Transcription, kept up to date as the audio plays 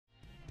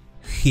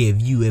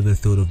Have you ever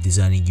thought of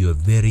designing your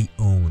very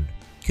own,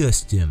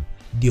 custom,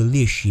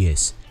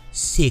 delicious,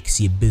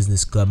 sexy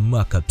business card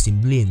mockups in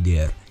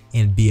Blender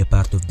and be a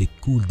part of the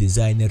cool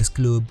designers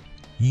club?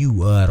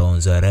 You are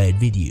on the right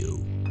video.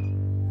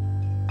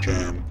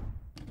 Jam.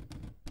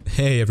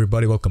 Hey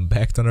everybody, welcome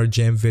back to another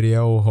Jam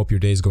video. Hope your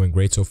day is going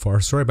great so far.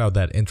 Sorry about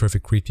that intro if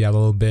it creeped you out a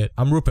little bit.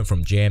 I'm Rupen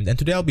from Jammed, and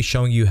today I'll be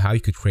showing you how you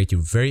could create your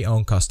very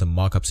own custom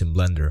mockups in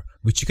Blender,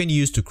 which you can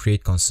use to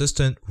create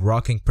consistent,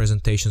 rocking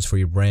presentations for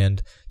your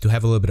brand, to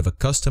have a little bit of a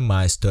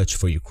customized touch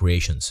for your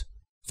creations.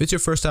 If it's your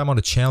first time on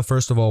the channel,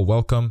 first of all,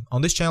 welcome.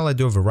 On this channel I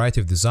do a variety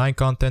of design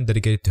content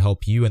dedicated to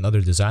help you and other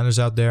designers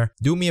out there.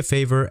 Do me a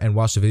favor and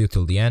watch the video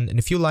till the end, and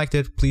if you liked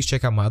it, please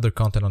check out my other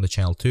content on the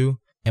channel too.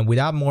 And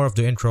without more of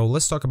the intro,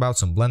 let's talk about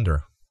some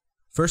Blender.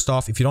 First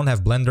off, if you don't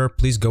have Blender,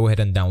 please go ahead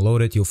and download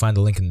it. You'll find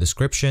the link in the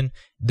description.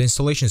 The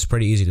installation is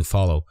pretty easy to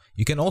follow.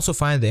 You can also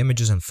find the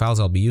images and files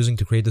I'll be using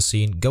to create the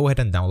scene. Go ahead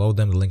and download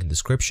them, the link in the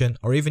description,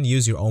 or even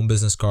use your own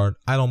business card.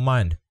 I don't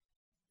mind.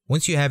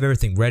 Once you have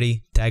everything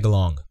ready, tag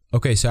along.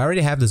 Okay, so I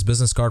already have this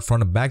business card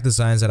front and back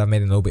designs that I've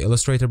made in Adobe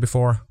Illustrator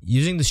before.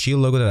 Using the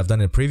shield logo that I've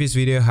done in a previous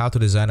video, how to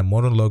design a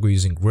modern logo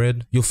using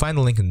grid, you'll find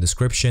the link in the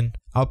description.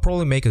 I'll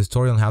probably make a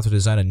tutorial on how to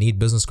design a neat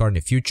business card in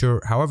the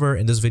future. However,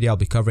 in this video I'll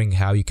be covering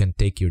how you can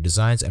take your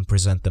designs and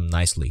present them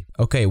nicely.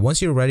 Okay,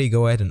 once you're ready,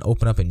 go ahead and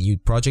open up a new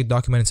project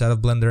document inside of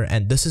Blender,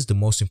 and this is the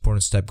most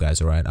important step,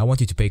 guys, alright? I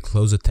want you to pay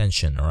close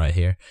attention, alright,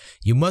 here.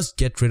 You must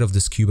get rid of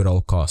this cube at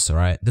all costs,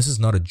 alright? This is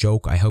not a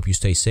joke. I hope you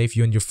stay safe,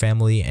 you and your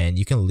family, and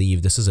you can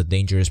leave. This is a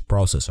dangerous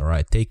process,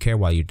 alright? Take care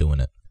while you're doing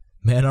it.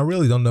 Man, I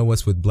really don't know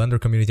what's with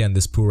Blender community and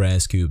this poor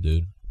ass cube,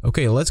 dude.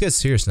 Okay, let's get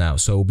serious now.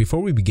 So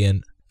before we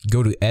begin,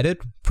 go to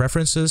Edit,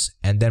 Preferences,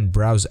 and then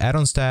Browse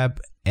Add-ons tab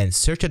and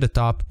search at the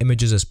top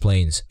Images as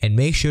Planes and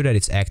make sure that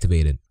it's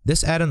activated.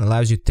 This add-on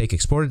allows you to take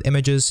exported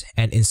images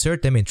and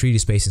insert them in 3D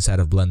space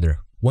inside of Blender.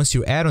 Once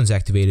your add-on is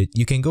activated,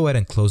 you can go ahead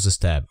and close this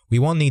tab. We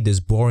won't need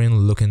this boring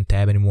looking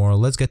tab anymore.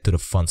 Let's get to the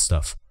fun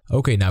stuff.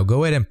 Okay, now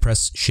go ahead and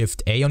press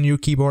Shift A on your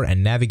keyboard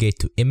and navigate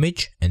to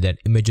Image and then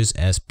Images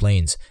as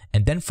Planes,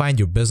 and then find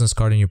your business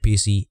card on your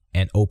PC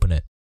and open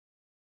it.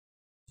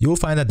 You will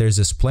find that there's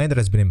this plane that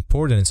has been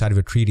imported inside of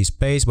your 3D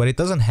space, but it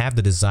doesn't have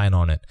the design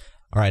on it.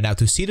 Alright, now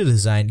to see the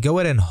design, go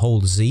ahead and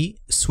hold Z,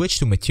 switch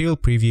to Material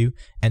Preview,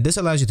 and this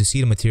allows you to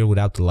see the material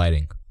without the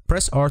lighting.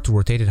 Press R to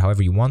rotate it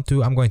however you want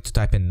to. I'm going to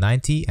type in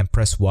 90 and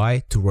press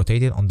Y to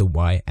rotate it on the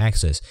Y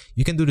axis.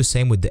 You can do the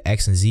same with the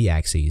X and Z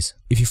axes.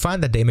 If you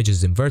find that the image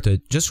is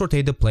inverted, just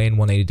rotate the plane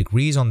 180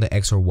 degrees on the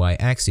X or Y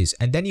axis,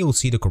 and then you will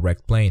see the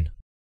correct plane.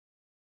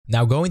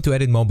 Now go into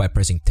edit mode by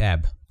pressing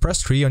Tab.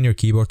 Press 3 on your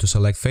keyboard to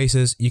select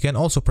faces. You can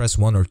also press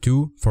 1 or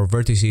 2 for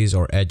vertices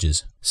or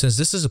edges. Since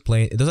this is a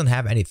plane, it doesn't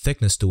have any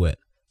thickness to it.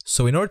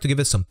 So in order to give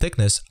it some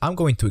thickness, I'm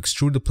going to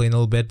extrude the plane a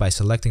little bit by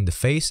selecting the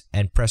face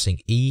and pressing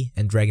E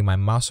and dragging my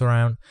mouse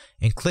around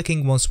and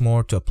clicking once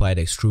more to apply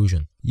the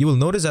extrusion. You will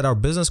notice that our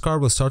business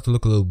card will start to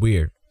look a little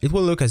weird. It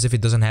will look as if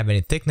it doesn't have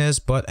any thickness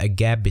but a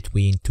gap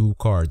between two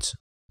cards.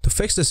 To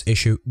fix this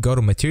issue, go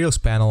to Materials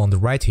panel on the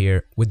right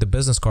here with the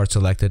business card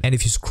selected, and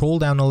if you scroll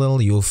down a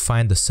little, you'll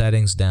find the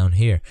settings down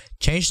here.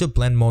 Change the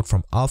blend mode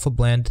from Alpha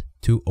Blend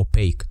to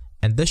Opaque,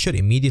 and this should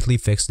immediately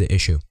fix the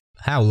issue.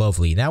 How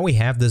lovely, now we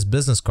have this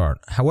business card.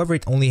 However,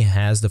 it only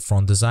has the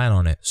front design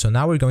on it, so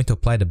now we're going to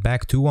apply the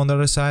back too on the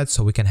other side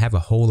so we can have a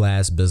whole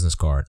ass business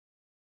card.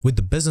 With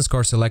the business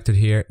card selected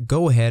here,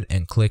 go ahead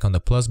and click on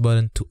the plus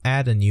button to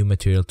add a new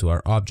material to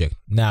our object.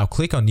 Now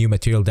click on new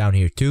material down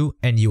here too,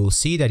 and you will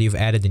see that you've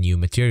added a new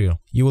material.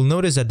 You will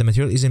notice that the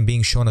material isn't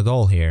being shown at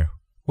all here.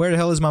 Where the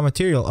hell is my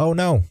material? Oh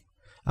no!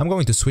 I'm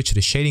going to switch to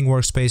the shading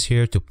workspace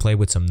here to play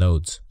with some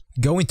nodes.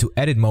 Go into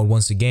edit mode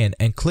once again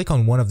and click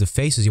on one of the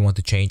faces you want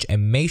to change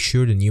and make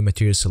sure the new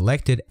material is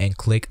selected and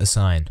click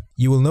assign.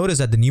 You will notice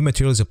that the new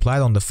material is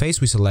applied on the face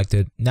we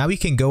selected. Now you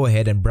can go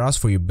ahead and browse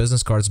for your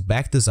business card's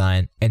back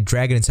design and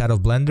drag it inside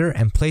of Blender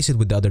and place it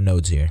with the other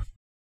nodes here.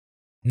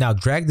 Now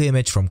drag the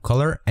image from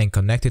color and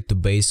connect it to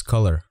base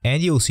color,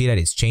 and you will see that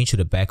it's changed to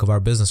the back of our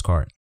business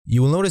card.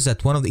 You will notice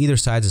that one of either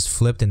sides is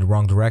flipped in the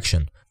wrong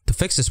direction. To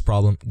fix this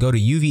problem, go to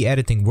UV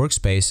Editing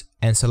Workspace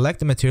and select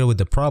the material with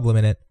the problem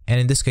in it, and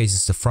in this case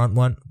it's the front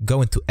one.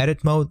 Go into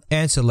Edit mode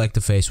and select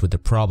the face with the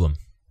problem.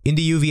 In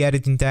the UV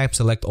Editing tab,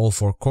 select all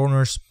 4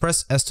 corners,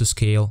 press S to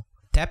scale,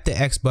 tap the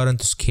X button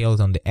to scale it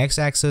on the X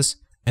axis,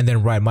 and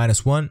then right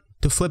 -1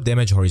 to flip the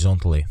image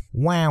horizontally.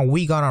 Wow,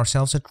 we got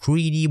ourselves a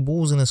 3D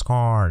business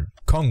card!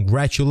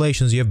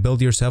 Congratulations, you have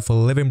built yourself a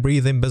living,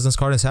 breathing business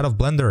card inside of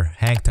Blender.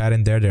 Hang tight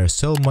in there, there's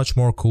still much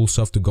more cool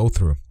stuff to go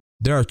through.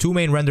 There are 2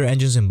 main render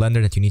engines in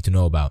Blender that you need to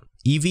know about: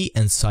 Eevee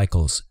and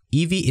Cycles.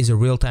 Eevee is a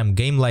real-time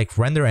game-like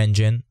render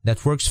engine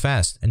that works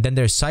fast, and then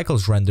there's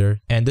Cycles Render,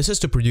 and this is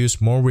to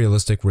produce more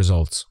realistic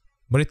results.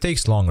 But it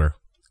takes longer.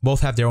 Both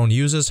have their own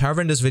uses.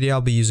 However, in this video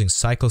I'll be using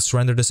Cycles to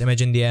render this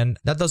image in the end.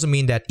 That doesn't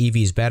mean that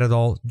Eevee is bad at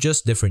all,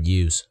 just different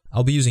use.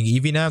 I'll be using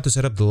Eevee now to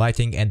set up the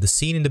lighting and the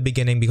scene in the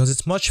beginning because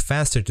it's much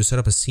faster to set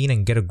up a scene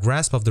and get a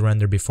grasp of the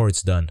render before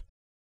it's done.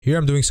 Here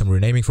I'm doing some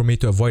renaming for me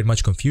to avoid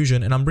much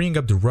confusion, and I'm bringing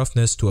up the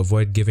roughness to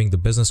avoid giving the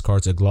business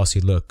cards a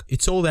glossy look.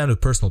 It's all down to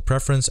personal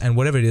preference and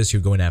whatever it is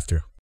you're going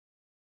after.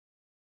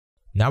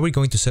 Now we're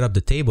going to set up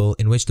the table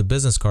in which the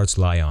business cards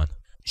lie on.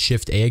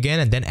 Shift A again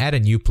and then add a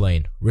new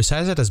plane.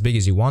 Resize it as big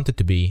as you want it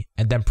to be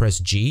and then press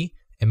G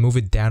and move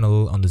it down a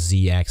little on the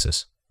Z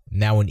axis.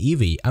 Now in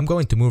Eevee, I'm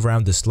going to move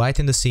around this light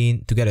in the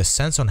scene to get a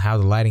sense on how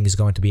the lighting is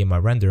going to be in my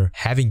render.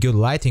 Having good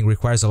lighting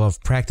requires a lot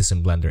of practice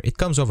in Blender. It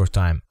comes over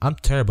time. I'm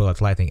terrible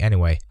at lighting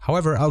anyway.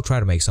 However, I'll try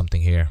to make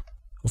something here.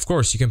 Of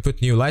course, you can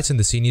put new lights in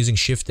the scene using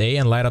Shift A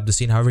and light up the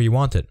scene however you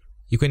want it.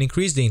 You can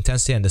increase the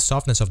intensity and the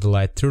softness of the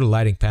light through the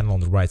lighting panel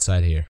on the right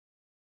side here.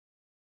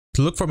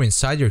 To look from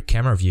inside your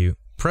camera view,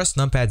 press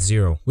numpad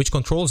 0, which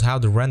controls how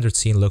the rendered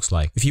scene looks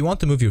like. If you want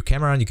to move your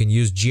camera around, you can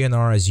use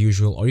GNR as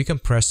usual, or you can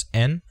press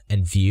N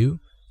and View,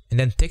 and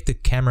then take the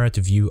camera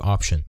to view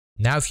option.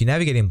 Now if you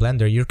navigate in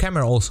Blender, your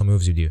camera also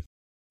moves with you.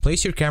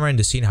 Place your camera in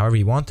the scene however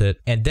you want it,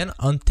 and then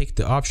untick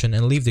the option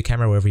and leave the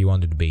camera wherever you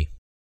want it to be.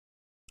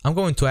 I'm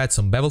going to add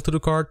some bevel to the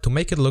card to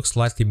make it look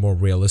slightly more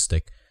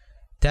realistic.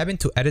 Tab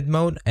into edit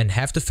mode and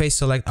have the face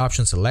select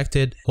option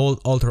selected,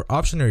 hold Alt or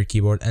Option on your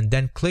keyboard and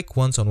then click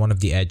once on one of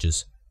the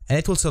edges. And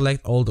it will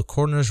select all the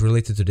corners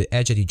related to the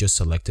edge that you just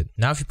selected.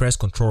 Now if you press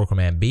Ctrl or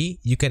Command B,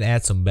 you can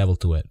add some bevel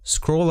to it.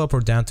 Scroll up or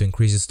down to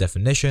increase its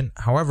definition,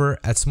 however,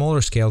 at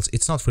smaller scales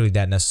it's not really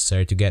that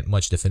necessary to get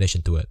much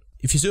definition to it.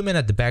 If you zoom in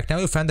at the back, now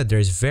you'll find that there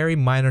is very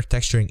minor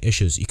texturing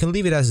issues. You can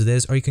leave it as it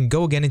is, or you can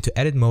go again into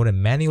edit mode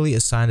and manually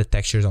assign the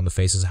textures on the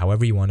faces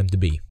however you want them to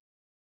be.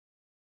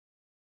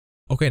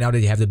 Okay, now that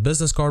you have the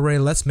business card ready,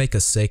 let's make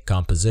a sick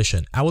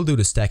composition. I will do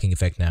the stacking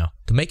effect now.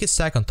 To make it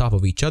stack on top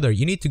of each other,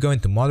 you need to go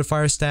into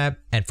Modifiers tab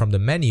and from the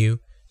menu,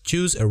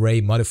 choose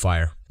Array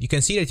Modifier. You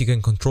can see that you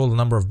can control the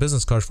number of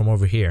business cards from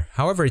over here.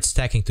 However, it's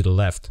stacking to the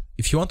left.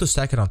 If you want to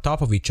stack it on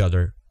top of each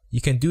other,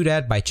 you can do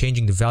that by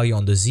changing the value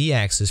on the Z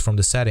axis from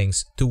the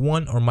settings to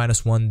 1 or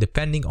 -1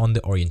 depending on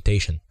the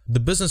orientation. The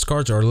business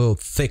cards are a little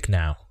thick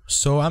now,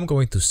 so I'm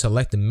going to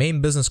select the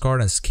main business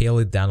card and scale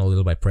it down a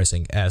little by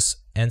pressing S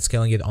and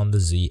scaling it on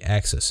the Z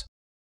axis.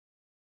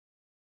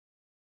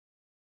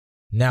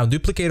 Now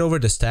duplicate over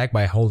the stack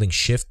by holding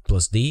Shift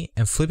plus D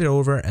and flip it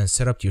over and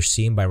set up your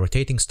scene by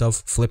rotating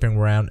stuff, flipping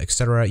around,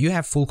 etc. You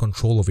have full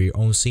control over your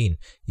own scene.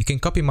 You can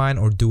copy mine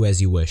or do as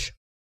you wish.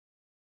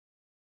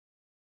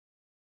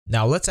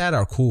 Now let's add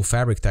our cool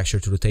fabric texture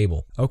to the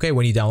table. Okay,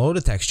 when you download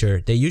a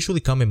texture, they usually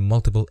come in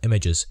multiple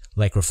images,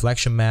 like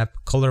reflection map,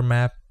 color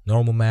map,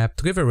 normal map,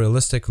 to give a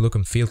realistic look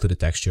and feel to the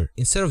texture,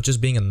 instead of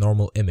just being a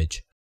normal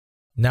image.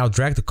 Now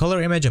drag the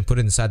color image and put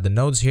it inside the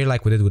nodes here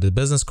like we did with the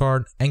business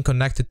card, and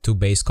connect it to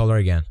base color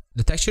again.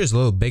 The texture is a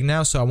little big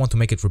now, so I want to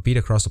make it repeat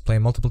across the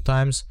plane multiple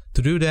times.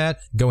 To do that,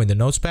 go in the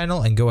nodes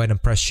panel and go ahead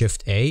and press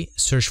Shift A,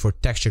 search for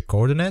texture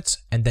coordinates,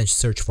 and then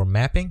search for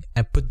mapping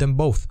and put them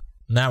both.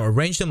 Now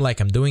arrange them like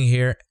I'm doing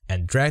here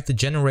and drag the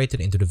generated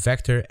into the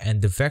vector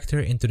and the vector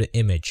into the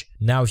image.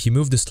 Now if you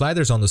move the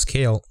sliders on the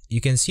scale, you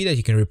can see that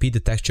you can repeat the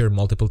texture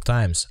multiple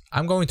times.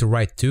 I'm going to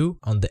write 2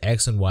 on the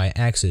X and Y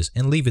axis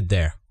and leave it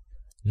there.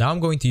 Now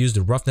I'm going to use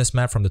the roughness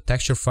map from the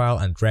texture file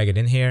and drag it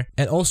in here.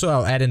 And also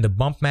I'll add in the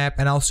bump map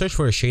and I'll search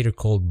for a shader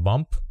called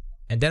bump.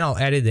 And then I'll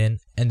add it in,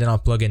 and then I'll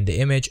plug in the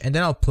image, and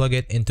then I'll plug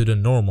it into the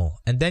normal.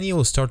 And then you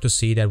will start to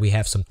see that we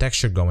have some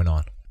texture going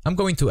on. I'm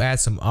going to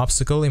add some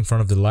obstacle in front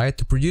of the light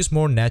to produce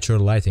more natural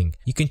lighting.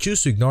 You can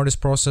choose to ignore this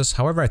process,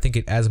 however I think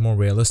it adds more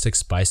realistic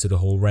spice to the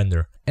whole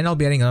render. And I'll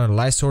be adding another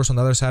light source on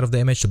the other side of the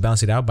image to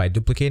balance it out by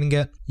duplicating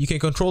it. You can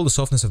control the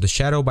softness of the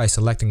shadow by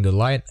selecting the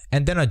light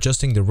and then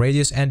adjusting the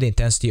radius and the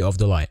intensity of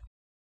the light.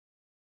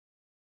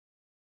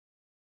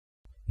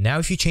 Now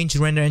if you change the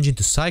render engine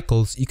to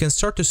cycles, you can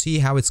start to see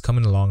how it's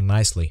coming along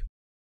nicely.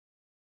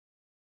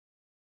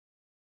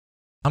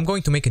 I'm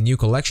going to make a new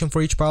collection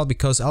for each pile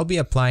because I'll be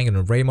applying an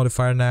array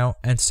modifier now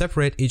and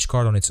separate each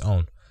card on its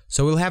own,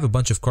 so we'll have a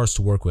bunch of cards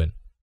to work with.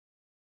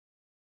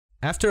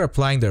 After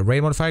applying the array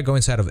modifier, go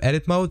inside of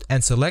edit mode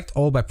and select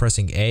all by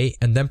pressing A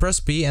and then press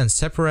B and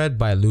separate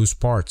by loose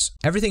parts.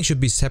 Everything should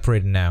be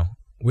separated now.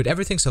 With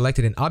everything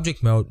selected in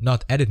object mode,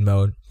 not edit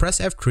mode, press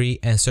F3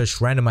 and search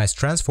randomize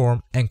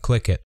transform and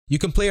click it. You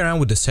can play around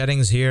with the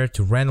settings here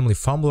to randomly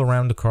fumble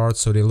around the cards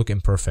so they look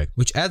imperfect,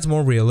 which adds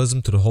more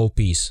realism to the whole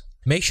piece.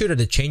 Make sure that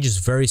the change is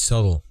very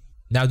subtle.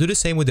 Now do the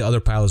same with the other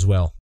pile as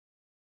well.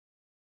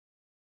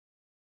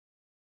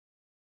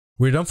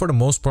 We're done for the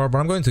most part, but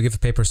I'm going to give the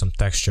paper some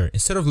texture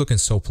instead of looking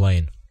so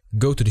plain.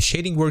 Go to the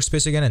shading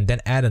workspace again and then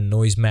add a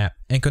noise map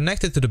and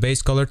connect it to the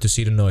base color to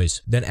see the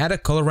noise. Then add a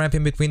color ramp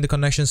in between the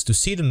connections to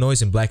see the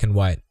noise in black and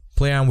white.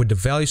 Play around with the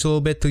values a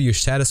little bit till you're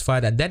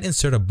satisfied and then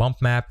insert a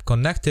bump map,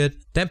 connect it,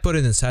 then put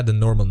it inside the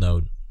normal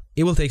node.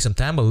 It will take some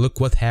time, but look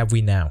what have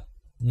we now.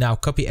 Now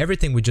copy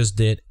everything we just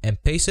did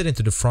and paste it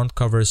into the front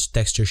cover's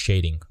texture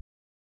shading.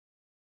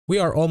 We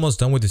are almost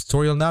done with the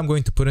tutorial. Now I'm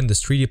going to put in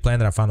this 3D plan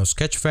that I found on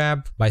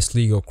Sketchfab by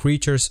Sligo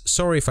Creatures.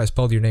 Sorry if I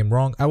spelled your name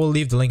wrong. I will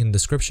leave the link in the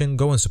description.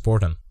 Go and support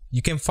them.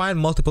 You can find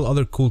multiple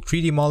other cool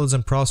 3D models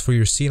and props for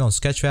your scene on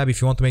Sketchfab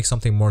if you want to make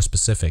something more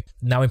specific.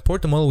 Now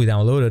import the model we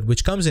downloaded,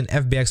 which comes in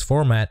FBX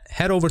format.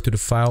 Head over to the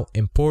file,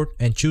 import,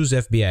 and choose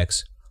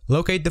FBX.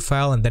 Locate the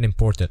file and then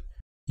import it.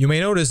 You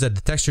may notice that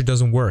the texture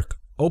doesn't work.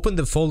 Open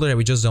the folder that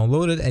we just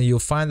downloaded and you'll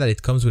find that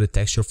it comes with a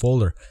texture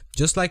folder.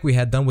 Just like we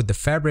had done with the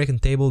fabric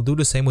and table, do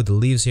the same with the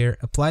leaves here.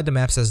 Apply the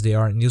maps as they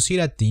are and you'll see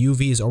that the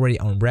UV is already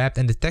unwrapped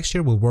and the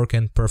texture will work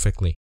in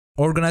perfectly.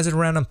 Organize it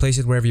around and place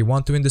it wherever you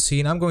want to in the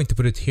scene. I'm going to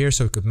put it here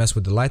so it could mess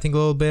with the lighting a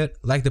little bit,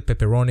 like the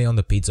pepperoni on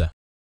the pizza.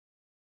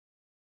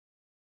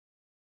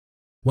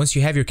 Once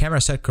you have your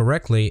camera set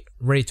correctly,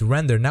 ready to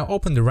render, now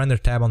open the render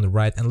tab on the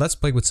right and let's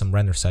play with some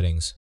render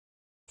settings.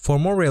 For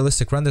more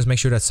realistic renders, make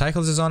sure that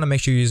cycles is on and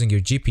make sure you're using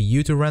your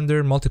GPU to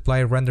render.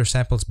 Multiply render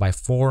samples by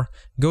 4.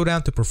 Go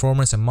down to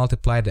performance and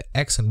multiply the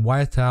X and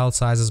Y tile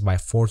sizes by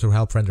 4 to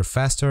help render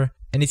faster.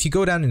 And if you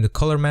go down in the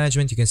color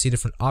management, you can see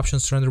different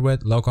options to render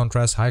with, low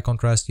contrast, high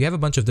contrast. You have a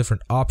bunch of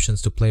different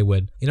options to play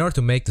with in order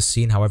to make the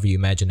scene however you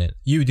imagine it.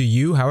 You do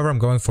you, however I'm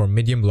going for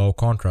medium low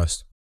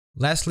contrast.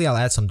 Lastly, I'll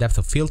add some depth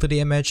of field to the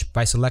image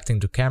by selecting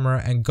the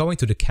camera and going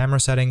to the camera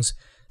settings,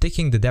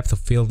 taking the depth of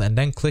field and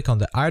then click on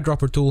the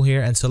eyedropper tool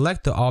here and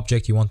select the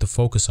object you want to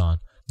focus on.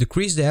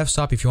 Decrease the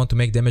f-stop if you want to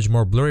make the image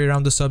more blurry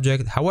around the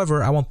subject,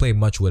 however I won't play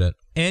much with it.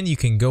 And you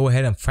can go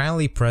ahead and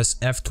finally press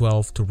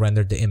F12 to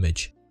render the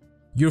image.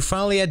 You're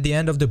finally at the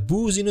end of the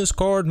Booziness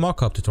Card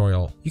mockup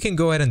tutorial. You can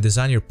go ahead and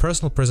design your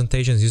personal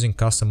presentations using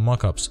custom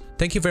mockups.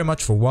 Thank you very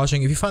much for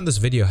watching. If you found this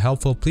video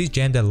helpful, please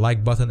jam that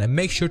like button and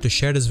make sure to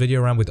share this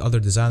video around with other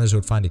designers who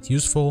would find it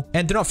useful.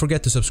 And do not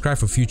forget to subscribe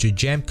for future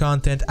jam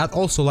content. I'd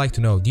also like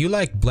to know, do you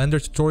like Blender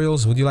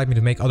tutorials? Would you like me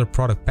to make other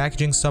product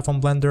packaging stuff on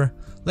Blender?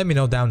 Let me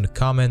know down in the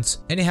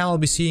comments. Anyhow, I'll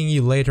be seeing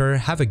you later.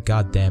 Have a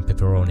goddamn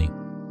pepperoni.